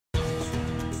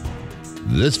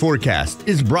This forecast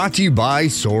is brought to you by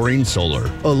Soaring Solar,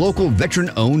 a local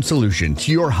veteran-owned solution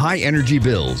to your high-energy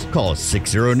bills. Call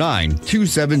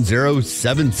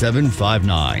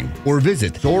 609-270-7759 or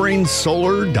visit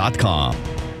SoaringSolar.com.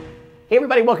 Hey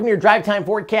everybody, welcome to your Drive Time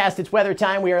forecast. It's weather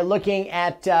time. We are looking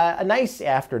at a nice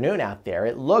afternoon out there.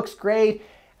 It looks great.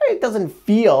 It doesn't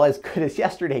feel as good as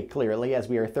yesterday, clearly, as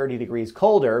we are 30 degrees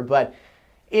colder, but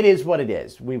it is what it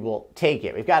is. We will take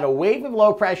it. We've got a wave of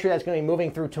low pressure that's going to be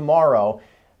moving through tomorrow.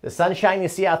 The sunshine you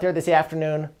see out there this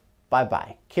afternoon,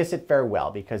 bye-bye. Kiss it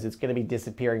farewell, because it's going to be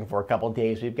disappearing for a couple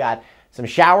days. We've got some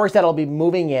showers that'll be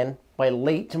moving in by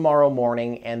late tomorrow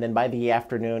morning, and then by the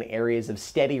afternoon, areas of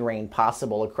steady rain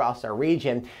possible across our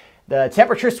region. The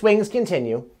temperature swings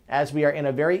continue as we are in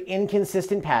a very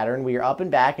inconsistent pattern. We are up and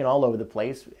back and all over the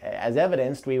place. As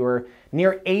evidenced, we were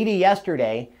near 80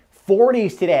 yesterday,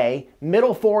 40s today,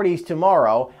 middle 40s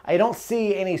tomorrow. I don't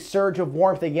see any surge of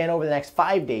warmth again over the next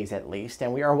 5 days at least,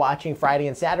 and we are watching Friday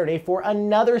and Saturday for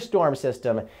another storm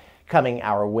system coming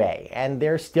our way. And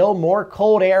there's still more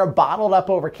cold air bottled up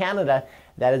over Canada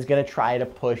that is going to try to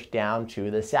push down to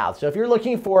the south. So if you're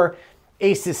looking for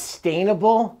a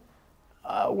sustainable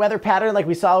weather pattern like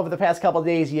we saw over the past couple of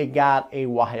days, you got a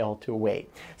while to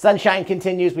wait. Sunshine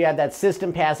continues. We have that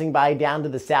system passing by down to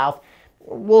the south.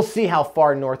 We'll see how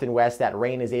far north and west that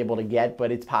rain is able to get,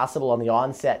 but it's possible on the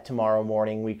onset tomorrow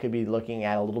morning we could be looking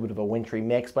at a little bit of a wintry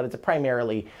mix, but it's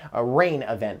primarily a rain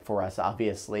event for us,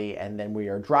 obviously. And then we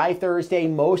are dry Thursday,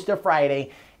 most of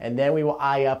Friday, and then we will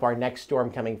eye up our next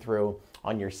storm coming through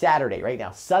on your Saturday. Right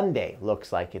now, Sunday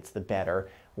looks like it's the better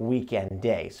weekend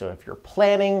day. So if you're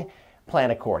planning, plan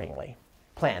accordingly.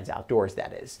 Plans outdoors,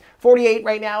 that is. 48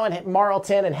 right now in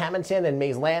Marlton and Hamilton and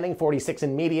Mays Landing, 46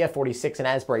 in Media, 46 in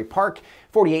Asbury Park,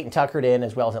 48 in Tuckerton,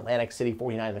 as well as Atlantic City,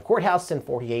 49 in the courthouse, and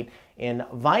 48 in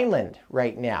Vineland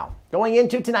right now. Going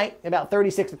into tonight, about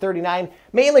 36 to 39,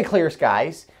 mainly clear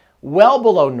skies, well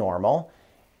below normal.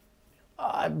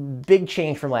 Big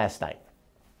change from last night.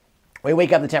 We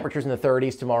wake up the temperatures in the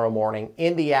 30s tomorrow morning.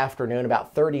 In the afternoon,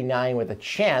 about 39 with a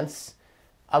chance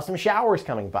of some showers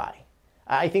coming by.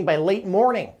 I think by late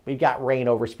morning, we've got rain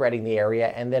overspreading the area,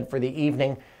 and then for the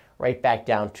evening, right back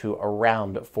down to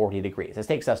around 40 degrees. This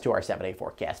takes us to our 7-day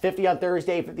forecast. 50 on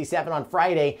Thursday, 57 on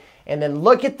Friday, and then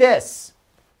look at this.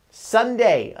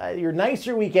 Sunday, your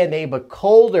nicer weekend day, but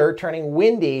colder, turning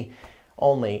windy,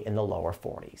 only in the lower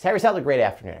 40s. Have yourself a great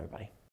afternoon, everybody.